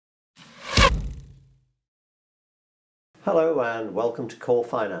Hello and welcome to Core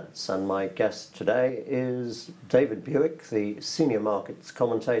Finance, and my guest today is David Buik, the Senior Markets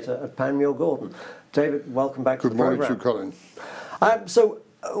Commentator at Panmure Gordon. David, welcome back to the program. Good morning to you,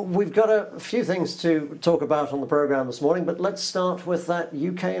 Colin. We've got a few things to talk about on the program this morning, but let's start with that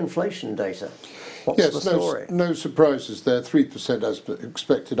UK inflation data. What's the story? No surprises there, 3% as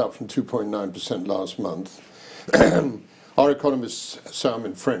expected, up from 2.9% last month. Our economist,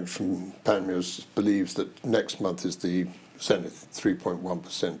 Simon French from Panmure, believes that next month is the zenith,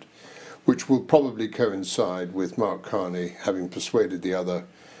 3.1%, which will probably coincide with Mark Carney having persuaded the other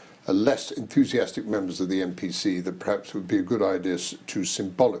less enthusiastic members of the MPC that perhaps it would be a good idea to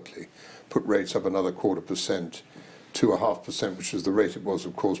symbolically put rates up another 0.25% to 0.5%, which is the rate it was,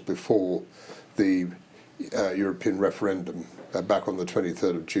 of course, before the European referendum back on the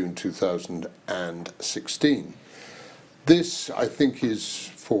 23rd of June 2016. This, I think,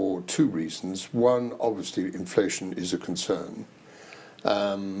 is for two reasons. One, obviously, inflation is a concern.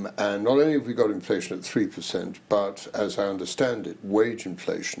 And not only have we got inflation at 3%, but as I understand it, wage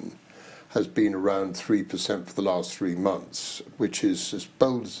inflation has been around 3% for the last 3 months, which is as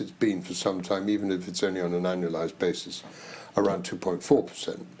bold as it's been for some time, even if it's only on an annualized basis, around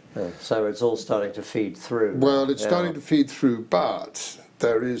 2.4%. So it's all starting to feed through. Well, it's starting to feed through, but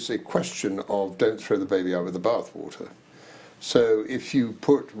there is a question of don't throw the baby out with the bathwater. So if you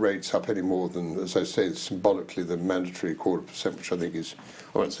put rates up any more than, as I say, symbolically the mandatory 0.25%, which I think is,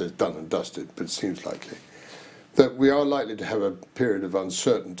 I won't say it's done and dusted, but it seems likely, that we are likely to have a period of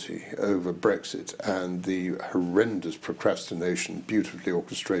uncertainty over Brexit and the horrendous procrastination beautifully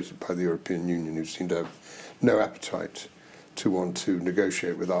orchestrated by the European Union, who seem to have no appetite to want to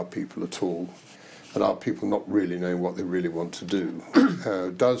negotiate with our people at all, and our people not really knowing what they really want to do,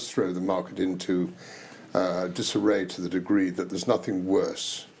 does throw the market into disarray to the degree that there's nothing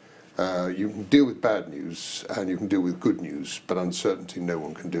worse. You can deal with bad news and you can deal with good news, but uncertainty no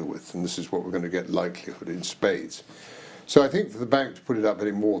one can deal with, and this is what we're going to get likelihood in spades. So I think for the bank to put it up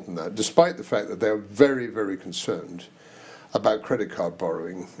any more than that, despite the fact that they're very, very concerned about credit card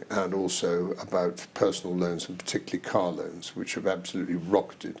borrowing and also about personal loans, and particularly car loans, which have absolutely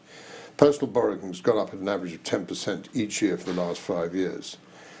rocketed. Personal borrowing has gone up at an average of 10% each year for the last 5 years.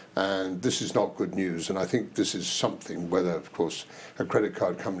 And this is not good news, and I think this is something, whether, of course, a credit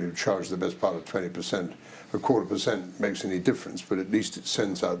card company would charge the best part of 20%, a 0.25% makes any difference, but at least it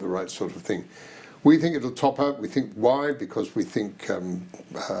sends out the right sort of thing. We think it'll top out. We think why? Because we think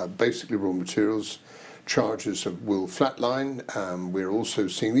basically raw materials charges will flatline. We're also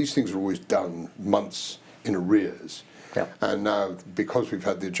seeing these things are always done months in arrears. Yeah. And now, because we've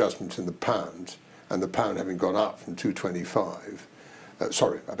had the adjustment in the pound, and the pound having gone up from 225,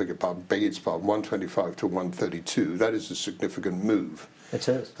 sorry, I beg your pardon, 125 to 132, that is a significant move. It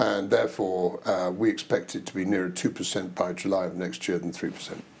is. And therefore, we expect it to be nearer 2% by July of next year than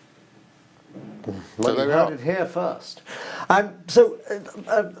 3%. Well, you heard it here first.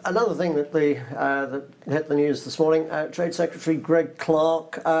 Another thing that that hit the news this morning, Trade Secretary Greg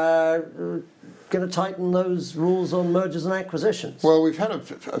Clark going to tighten those rules on mergers and acquisitions. Well, we've had a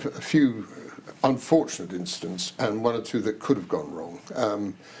few unfortunate incidents and one or two that could have gone wrong.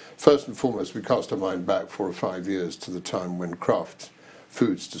 First and foremost, we cast our mind back 4 or 5 years to the time when Kraft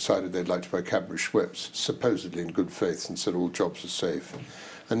Foods decided they'd like to buy Cadbury Schweppes, supposedly in good faith, and said all jobs are safe.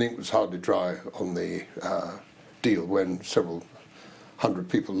 And ink was hardly dry on the deal when several hundred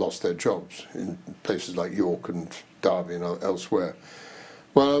people lost their jobs in places like York and Derby and elsewhere.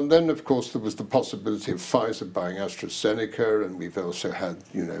 Well, and then, of course, there was the possibility of Pfizer buying AstraZeneca, and we've also had,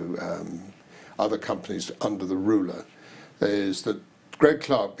 other companies under the ruler. Is that Greg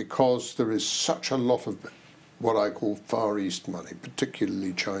Clark, because there is such a lot of what I call Far East money,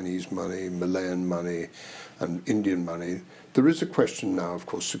 particularly Chinese money, Malayan money, and Indian money, there is a question now, of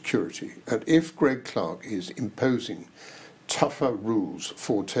course, security. And if Greg Clark is imposing tougher rules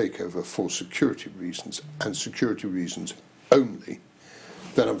for takeover for security reasons, and security reasons only,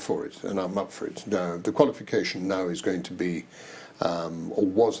 then I'm for it, and I'm up for it. Now, the qualification now is going to be, or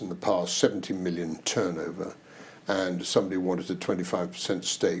was in the past, 70 million turnover, and somebody wanted a 25%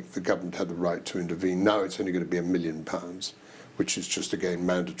 stake. The government had the right to intervene. Now it's only going to be £1 million, which is just, again,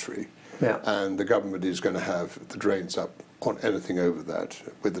 mandatory. Yeah. And the government is going to have the drains up on anything over that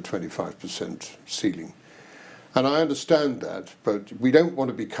with the 25% ceiling. And I understand that, but we don't want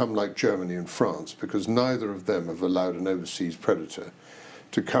to become like Germany and France, because neither of them have allowed an overseas predator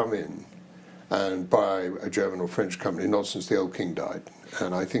to come in and buy a German or French company, not since the old king died.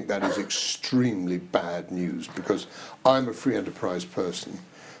 And I think that is extremely bad news, because I'm a free enterprise person,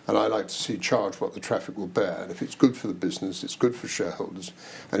 and I like to see charge what the traffic will bear. And if it's good for the business, it's good for shareholders,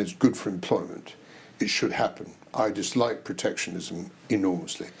 and it's good for employment. it should happen. I dislike protectionism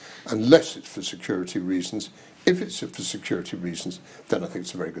enormously, unless it's for security reasons. If it's for security reasons, then I think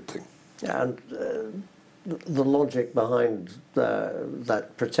it's a very good thing. And the logic behind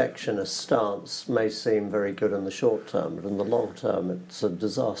that protectionist stance may seem very good in the short term, but in the long term it's a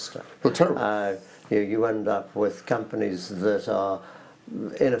disaster. Well, terrible. You end up with companies that are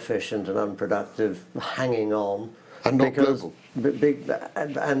inefficient and unproductive, hanging on. And not global.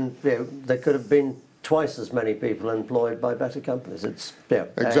 And there could have been twice as many people employed by better companies.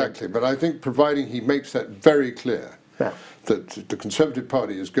 Exactly, but I think providing he makes that very clear, yeah, that the Conservative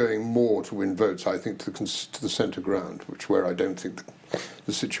Party is going more to win votes, I think, to the centre ground, where I don't think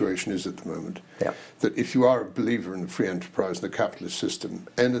the situation is at the moment. Yeah. That if you are a believer in the free enterprise and the capitalist system,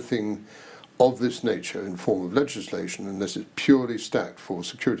 anything of this nature in form of legislation, unless it's purely stacked for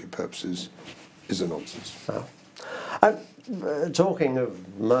security purposes, is a nonsense. Wow. Talking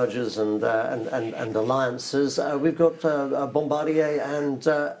of mergers and alliances, we've got Bombardier and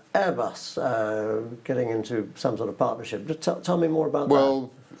Airbus getting into some sort of partnership. Just tell me more about that.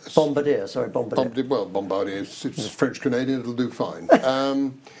 Bombardier. Bombardier, it's French-Canadian, it'll do fine.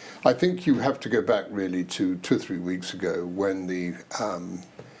 I think you have to go back really to 2 or 3 weeks ago when the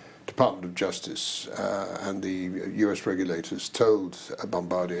Department of Justice and the US regulators told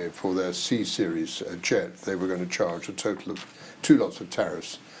Bombardier for their C-series jet they were going to charge a total of 2 lots of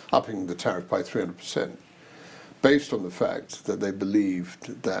tariffs, upping the tariff by 300%, based on the fact that they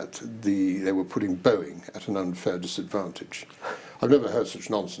believed that they were putting Boeing at an unfair disadvantage. I've never heard such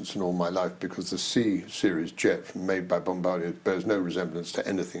nonsense in all my life, because the C-series jet made by Bombardier bears no resemblance to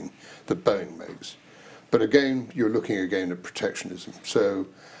anything that Boeing makes. But again, you're looking again at protectionism. So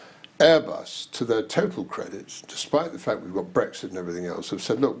Airbus, to their total credit, despite the fact we've got Brexit and everything else, have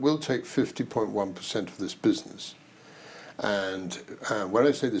said, look, we'll take 50.1% of this business. And when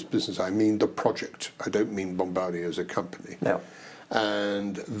I say this business, I mean the project. I don't mean Bombardier as a company. No.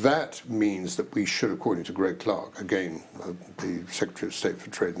 And that means that we should, according to Greg Clark, again, the Secretary of State for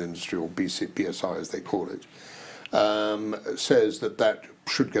Trade and Industry, or BSI as they call it, says that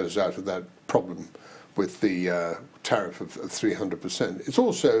should get us out of that problem with the tariff of 300%. It's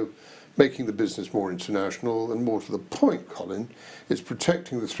also making the business more international, and more to the point, Colin, it's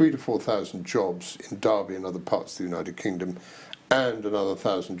protecting the 3,000 to 4,000 jobs in Derby and other parts of the United Kingdom, and another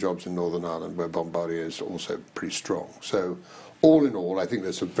 1,000 jobs in Northern Ireland, where Bombardier is also pretty strong. So, all in all, I think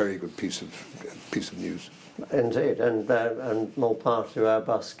that's a very good piece of news. Indeed, and more power to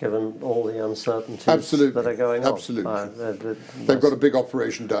Airbus, given all the uncertainties that are going on. Absolutely. They've got a big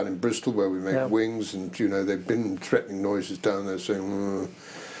operation down in Bristol where we make wings, and they've been threatening noises down there saying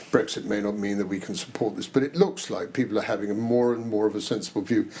Brexit may not mean that we can support this, but it looks like people are having a more and more of a sensible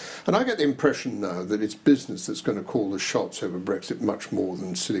view. And I get the impression now that it's business that's going to call the shots over Brexit much more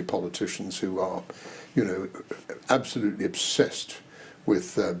than silly politicians who are, absolutely obsessed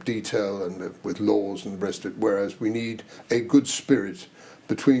with detail and with laws and the rest of it, whereas we need a good spirit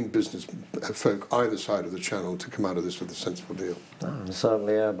between business folk either side of the channel to come out of this with a sensible deal. And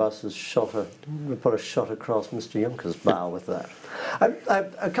certainly Airbus has put a shot across Mr Juncker's bow with that.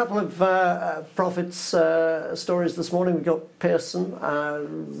 A couple of profits stories this morning. We've got Pearson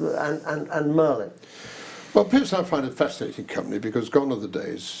and Merlin. Well, Pearson I find a fascinating company, because gone are the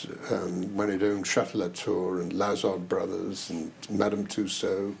days when it owned Château Latour and Lazard Brothers and Madame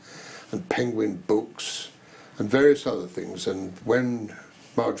Tussauds and Penguin Books and various other things. And when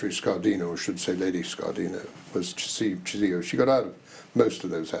Marjorie Scardino, or should say Lady Scardino, was CEO, she got out of most of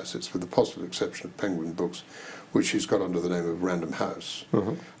those assets, with the possible exception of Penguin Books, which she's got under the name of Random House,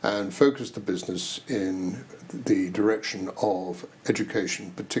 and focused the business in the direction of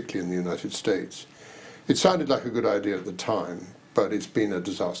education, particularly in the United States. It sounded like a good idea at the time, but it's been a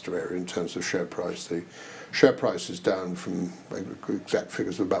disaster area in terms of share price. The share price is down from exact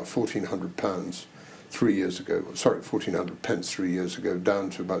figures of about £1,400 3 years ago. Sorry, 1,400 pence 3 years ago, down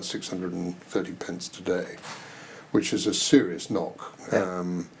to about 630 pence today, which is a serious knock.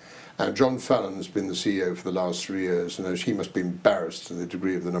 And John Fallon has been the CEO for the last 3 years, and he must be embarrassed to the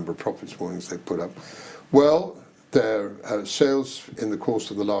degree of the number of profits warnings they put up. Well, their sales in the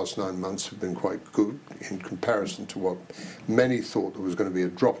course of the last 9 months have been quite good in comparison to what many thought there was going to be a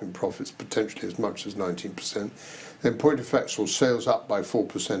drop in profits, potentially as much as 19%. In point of fact, saw sales up by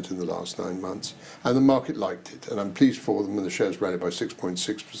 4% in the last 9 months, and the market liked it. And I'm pleased for them when the shares rallied by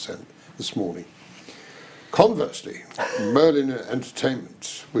 6.6% this morning. Conversely, Merlin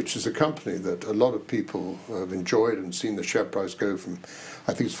Entertainment, which is a company that a lot of people have enjoyed and seen the share price go from,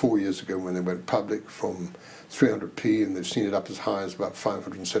 I think it's 4 years ago when they went public, from 300p, and they've seen it up as high as about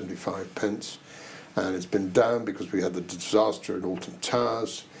 575 pence. And it's been down because we had the disaster at Alton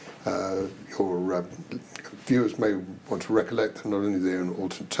Towers. Your viewers may want to recollect that not only they own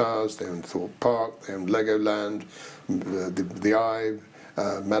Alton Towers, they own Thorpe Park, they own Legoland, the Eye,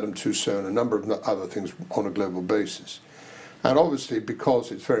 Madame Tussauds, and a number of other things on a global basis. And obviously,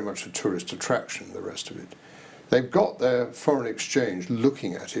 because it's very much a tourist attraction, the rest of it, they've got their foreign exchange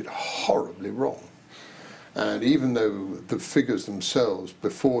looking at it horribly wrong. And even though the figures themselves,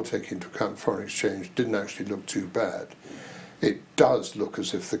 before taking into account foreign exchange, didn't actually look too bad, it does look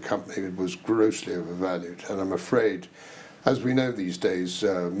as if the company was grossly overvalued. And I'm afraid, as we know these days,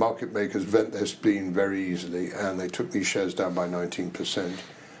 market makers vent their spleen very easily, and they took these shares down by 19%.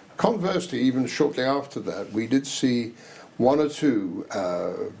 Conversely, even shortly after that, we did see one or two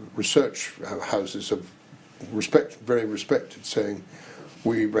research houses of very respected saying,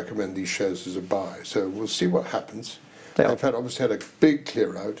 we recommend these shares as a buy. So we'll see what happens. They've obviously had a big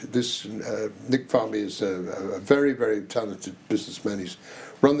clear out. This Nick Farmy is a very, very talented businessman. He's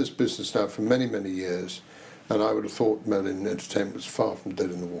run this business now for many, many years, and I would have thought Merlin Entertainment was far from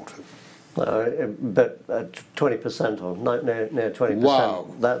dead in the water. But 20% or near 20%. Wow.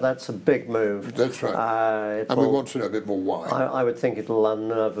 That's a big move. That's right. And we want to know a bit more why. I would think it'll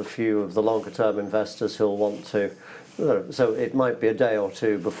unnerve a few of the longer term investors who'll want to. So it might be a day or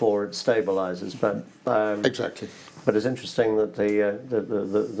two before it stabilises. But exactly. But it's interesting that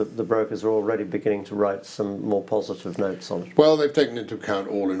the brokers are already beginning to write some more positive notes on it. Well, they've taken into account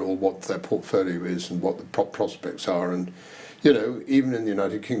all in all what their portfolio is and what the prospects are. And you know, even in the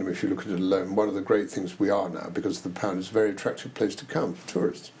United Kingdom, if you look at it alone, one of the great things we are now, because the pound is a very attractive place to come for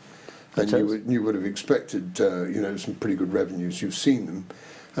tourists. And you would have expected, you know, some pretty good revenues. You've seen them.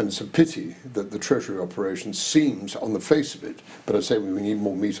 And it's a pity that the Treasury operation seems, on the face of it, but I say we need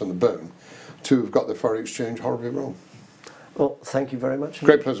more meat on the bone, to have got the foreign exchange horribly wrong. Well, thank you very much.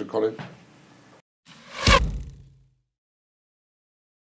 Great pleasure, Colin.